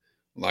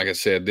 Like I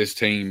said, this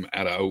team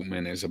out of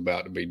Oakman is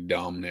about to be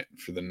dominant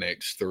for the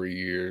next 3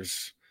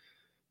 years.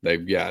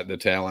 They've got the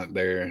talent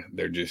there.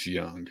 They're just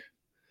young.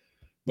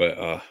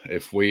 But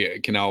if we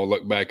can all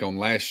look back on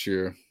last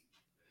year,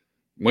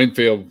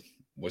 Winfield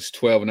was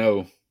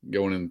 12-0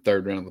 going in the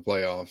third round of the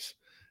playoffs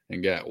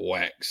and got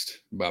waxed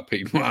by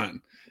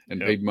Piedmont. And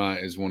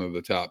Piedmont is one of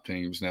the top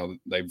teams. Now,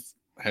 they've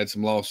had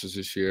some losses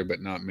this year, but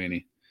not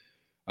many.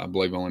 I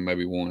believe only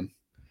maybe one.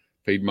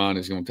 Piedmont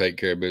is going to take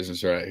care of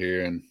business right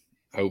here, and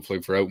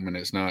hopefully for Oakman,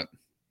 it's not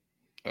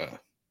an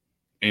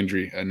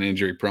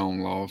injury-prone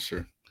loss.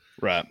 Or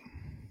right.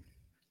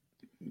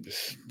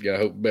 Just got to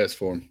hope best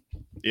for them.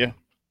 Yeah.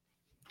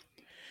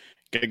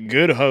 Got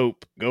Good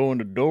Hope going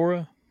to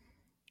Dora.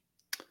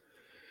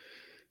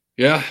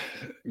 Yeah,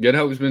 Good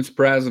Hope's been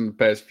surprising the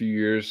past few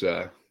years.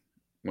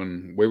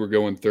 When we were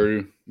going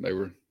through, they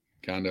were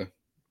kind of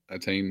a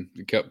team,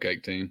 the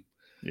Cupcake team.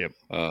 Yep.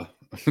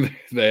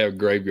 They have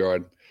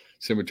Graveyard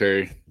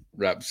Cemetery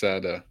right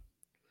beside the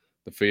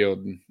field.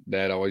 And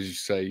Dad always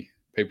used to say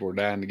people were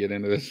dying to get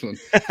into this one.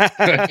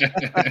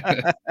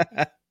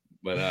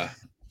 But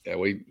yeah,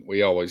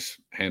 we always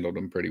handled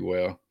them pretty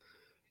well.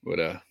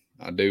 But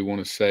I do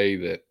want to say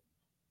that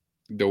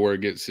Dora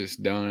gets this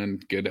done.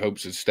 Good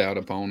hopes of stout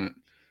opponent.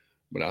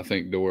 But I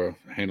think Dora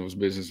handles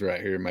business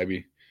right here.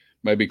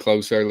 Maybe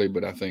close early,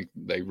 but I think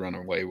they run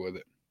away with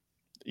it.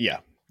 Yeah,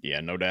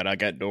 no doubt. I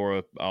got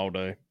Dora all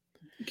day.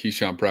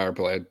 Keyshawn Pryor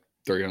played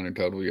 300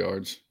 total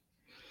yards.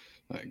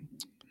 Like,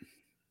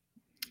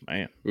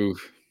 man,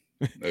 oof.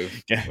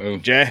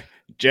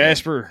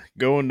 Jasper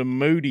going to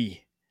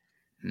Moody.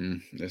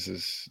 This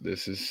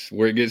is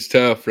where it gets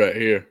tough right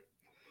here.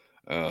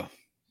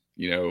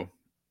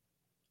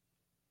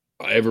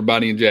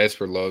 Everybody in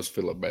Jasper loves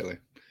Philip Bailey.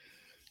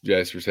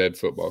 Jasper's head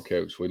football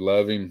coach. We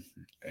love him.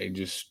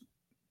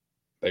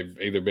 They've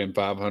either been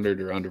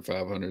 500 or under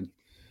 500.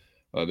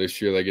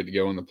 This year they get to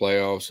go in the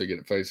playoffs. They get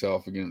to face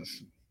off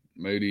against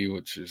Moody,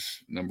 which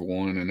is number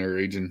one in their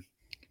region.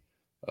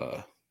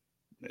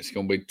 It's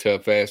going to be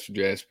tough ass for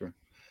Jasper.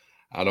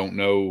 I don't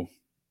know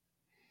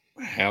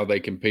how they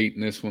compete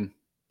in this one.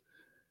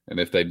 And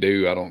if they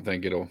do, I don't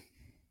think it'll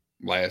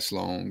last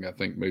long. I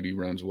think Moody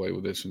runs away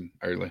with this one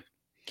early.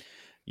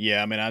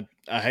 Yeah, I mean,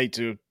 I hate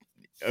to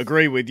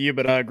agree with you,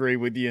 but I agree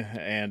with you.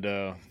 And,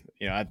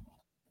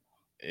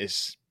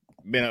 it's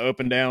been an up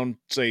and down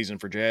season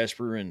for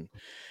Jasper, and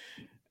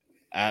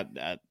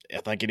I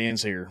think it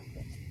ends here.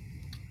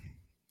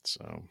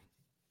 So,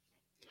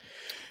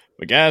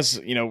 but guys,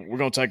 we're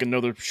going to take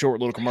another short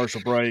little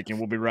commercial break, and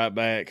we'll be right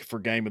back for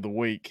Game of the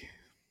Week.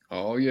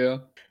 Oh, yeah.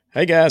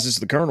 Hey guys, it's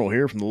the Colonel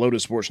here from the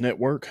Loaded Sports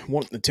Network.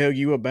 Wanting to tell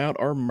you about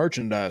our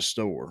merchandise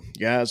store.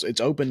 Guys,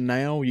 it's open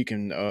now. You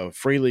can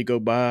freely go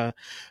buy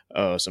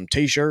some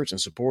t-shirts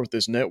and support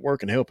this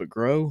network and help it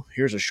grow.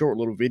 Here's a short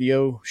little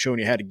video showing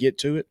you how to get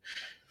to it.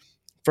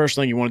 First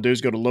thing you want to do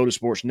is go to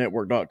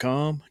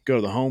loadedsportsnetwork.com, go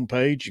to the home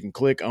page. You can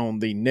click on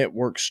the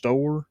network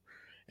store,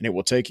 and it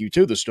will take you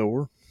to the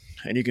store.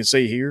 And you can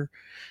see here,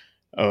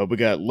 we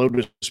got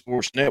Loaded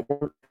Sports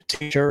Network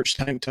t-shirts,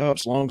 tank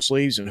tops, long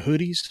sleeves, and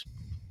hoodies.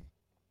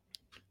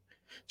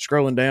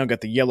 Scrolling down,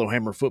 got the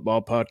Yellowhammer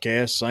Football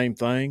Podcast, same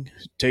thing.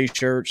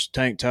 T-shirts,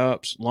 tank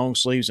tops, long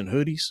sleeves, and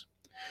hoodies.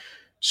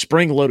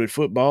 Spring Loaded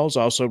Footballs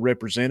also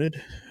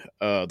represented.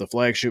 The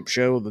flagship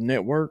show of the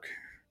network,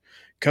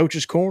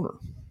 Coach's Corner.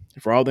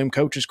 For all them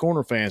Coach's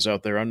Corner fans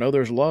out there, I know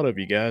there's a lot of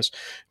you guys.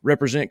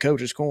 Represent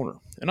Coach's Corner.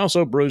 And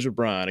also Bruiser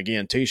Brian.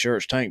 Again,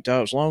 T-shirts, tank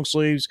tops, long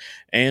sleeves,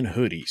 and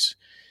hoodies.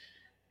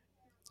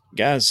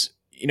 Guys,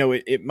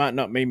 it might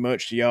not mean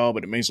much to y'all,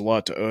 but it means a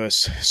lot to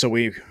us. So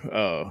we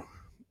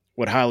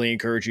would highly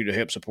encourage you to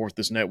help support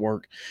this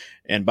network,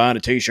 and buying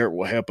a t-shirt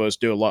will help us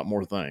do a lot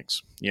more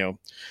things.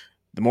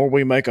 The more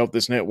we make off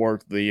this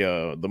network,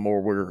 the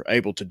more we're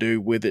able to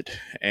do with it,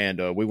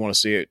 and we want to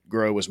see it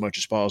grow as much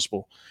as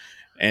possible,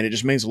 and it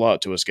just means a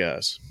lot to us,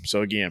 guys.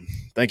 So again,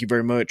 thank you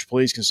very much.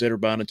 Please consider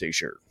buying a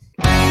t-shirt.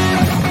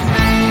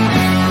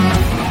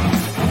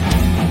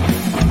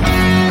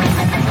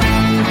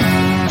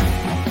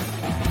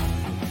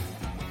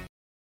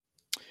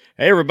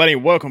 Hey, everybody,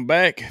 and welcome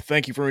back.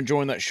 Thank you for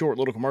enjoying that short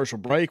little commercial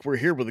break. We're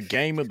here with the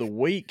Game of the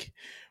Week.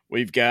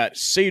 We've got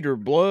Cedar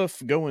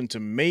Bluff going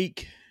to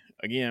Meek.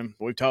 Again,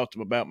 we've talked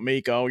about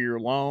Meek all year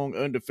long.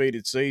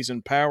 Undefeated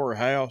season,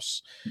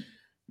 powerhouse.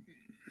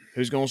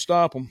 Who's going to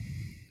stop them?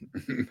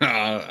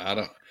 I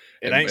don't.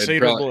 It ain't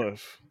Cedar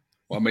Bluff.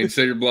 Well, I mean,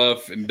 Cedar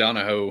Bluff and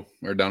Donahue.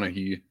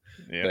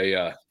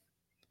 Yep.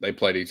 They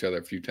played each other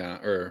a few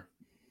times.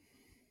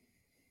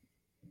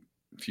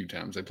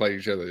 They played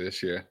each other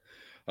this year.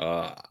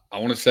 I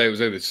want to say it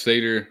was either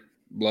Cedar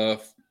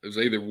Bluff. It was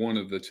either one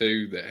of the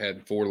two that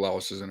had 4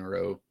 losses in a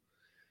row.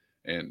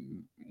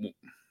 And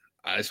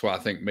that's why I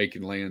think Meek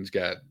and Lynn's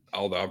got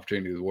all the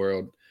opportunity in the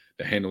world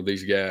to handle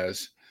these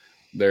guys.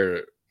 They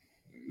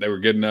were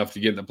good enough to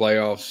get in the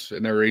playoffs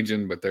in their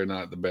region, but they're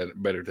not the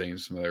better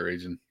teams from their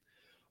region.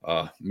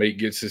 Meek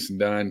gets this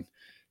done.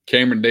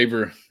 Cameron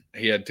Deaver,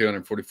 he had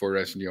 244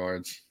 rushing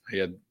yards. He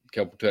had a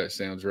couple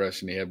touchdowns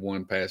rushing. He had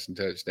 1 passing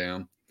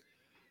touchdown.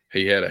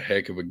 He had a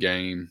heck of a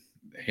game.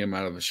 Him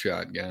out of a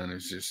shotgun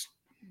is just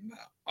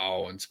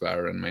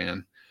awe-inspiring,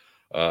 man.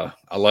 I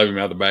love him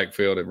out of the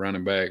backfield at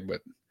running back,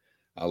 but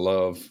I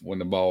love when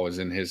the ball is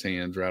in his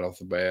hands right off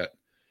the bat.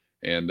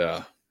 And,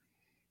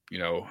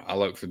 I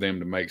look for them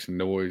to make some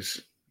noise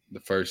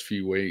the first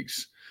few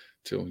weeks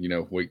till,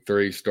 week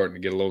 3 starting to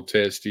get a little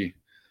testy.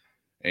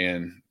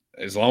 And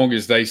as long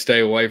as they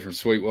stay away from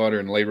Sweetwater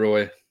and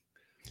Leroy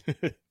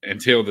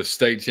until the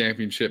state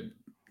championship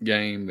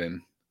game,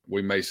 then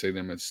we may see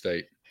them at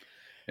state.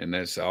 And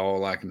that's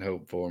all I can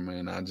hope for,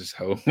 man. I just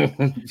hope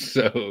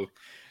so.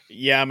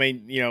 Yeah, I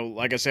mean,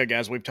 like I said,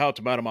 guys, we've talked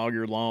about them all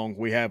year long.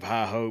 We have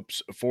high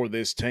hopes for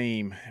this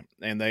team,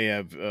 and they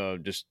have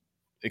just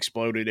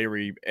exploded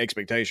every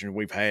expectation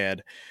we've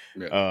had.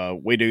 Yeah.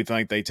 We do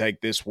think they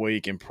take this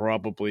week and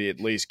probably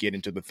at least get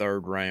into the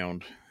 3rd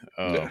round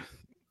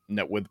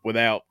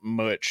without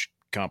much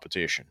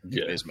competition.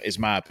 Yeah. Is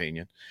my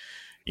opinion.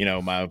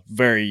 My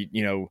very,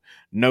 no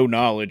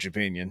knowledge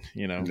opinion,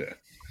 Yeah.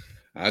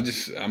 I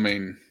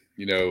mean,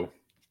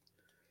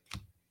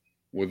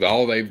 with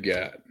all they've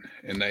got,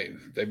 and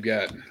they've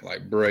got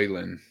like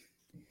Braylon,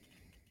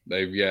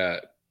 they've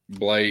got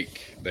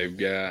Blake, they've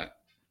got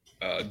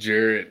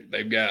Jarrett,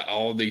 they've got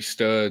all these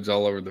studs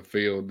all over the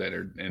field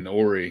and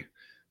Ori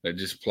that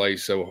just play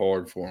so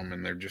hard for them,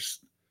 and they're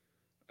just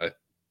a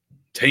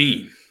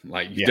team.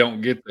 Like you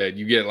don't get that.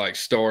 You get like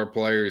star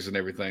players and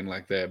everything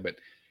like that, but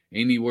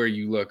anywhere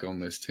you look on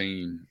this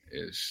team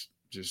is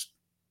just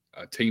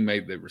a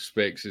teammate that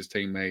respects his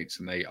teammates,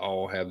 and they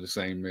all have the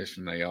same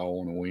mission. They all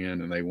want to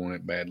win, and they want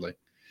it badly.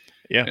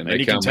 Yeah, and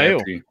you can tell.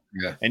 You.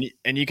 Yeah,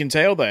 and you can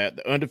tell that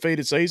the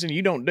undefeated season,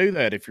 you don't do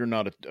that if you're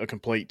not a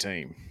complete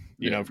team.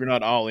 If you're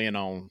not all in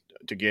on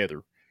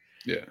together.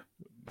 Yeah.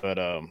 But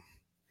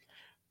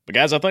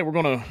guys, I think we're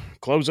going to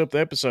close up the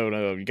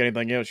episode. You got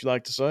anything else you'd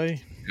like to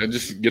say? Yeah,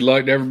 just good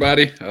luck to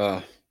everybody.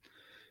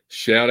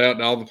 Shout out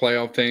to all the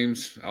playoff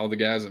teams, all the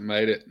guys that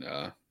made it.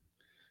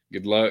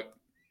 Good luck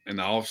in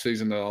the off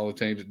season to all the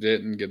teams that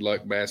didn't. Good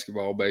luck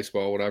basketball,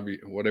 baseball,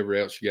 whatever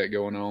else you got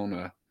going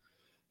on.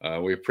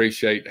 We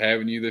appreciate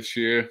having you this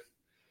year,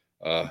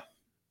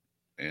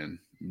 and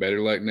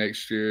better luck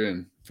next year.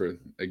 And for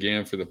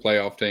the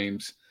playoff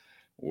teams,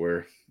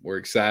 we're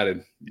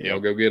excited. Y'all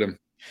go get them,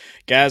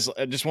 guys.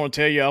 I just want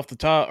to tell you off the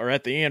top or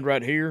at the end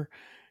right here,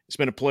 it's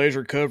been a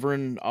pleasure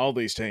covering all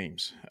these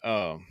teams.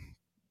 I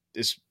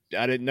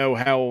didn't know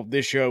how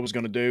this show was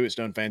going to do. It's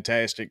done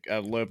fantastic. I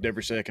loved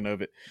every second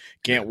of it.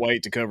 Can't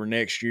wait to cover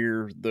next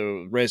year,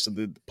 the rest of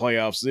the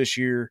playoffs this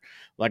year.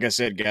 Like I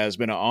said, guys, it's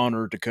been an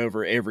honor to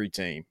cover every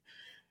team.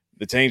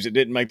 The teams that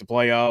didn't make the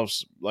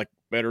playoffs,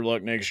 better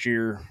luck next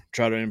year.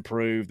 Try to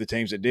improve. The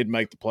teams that did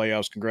make the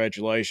playoffs,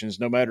 congratulations.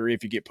 No matter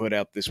if you get put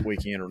out this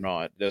weekend or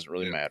not, it doesn't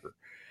really matter.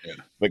 Yeah.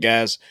 But,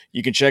 guys,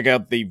 you can check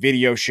out the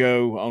video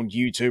show on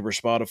YouTube or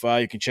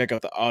Spotify. You can check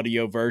out the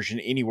audio version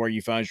anywhere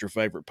you find your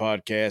favorite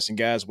podcast. And,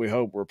 guys, we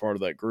hope we're a part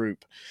of that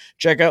group.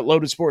 Check out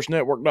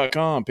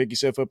LoadedSportsNetwork.com. Pick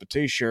yourself up a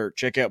T-shirt.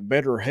 Check out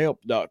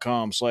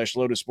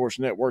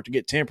BetterHelp.com/LoadedSportsNetwork to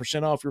get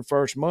 10% off your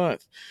first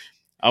month.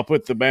 I'll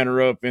put the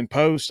banner up in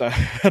post. I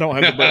don't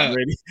have the button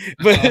ready.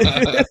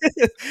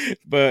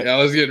 But yeah,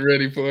 I was getting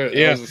ready for it.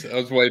 Yeah. I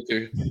was way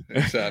too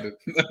excited.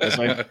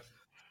 Hold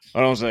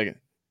on a second.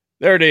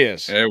 There it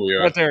is. There we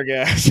are. Right there,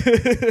 guys.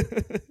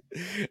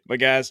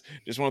 But, guys,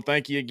 just want to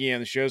thank you again.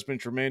 The show's been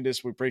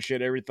tremendous. We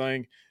appreciate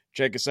everything.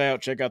 Check us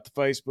out. Check out the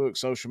Facebook,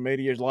 social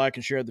media. Like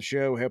and share the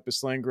show. Help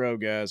this thing grow,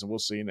 guys, and we'll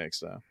see you next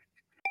time.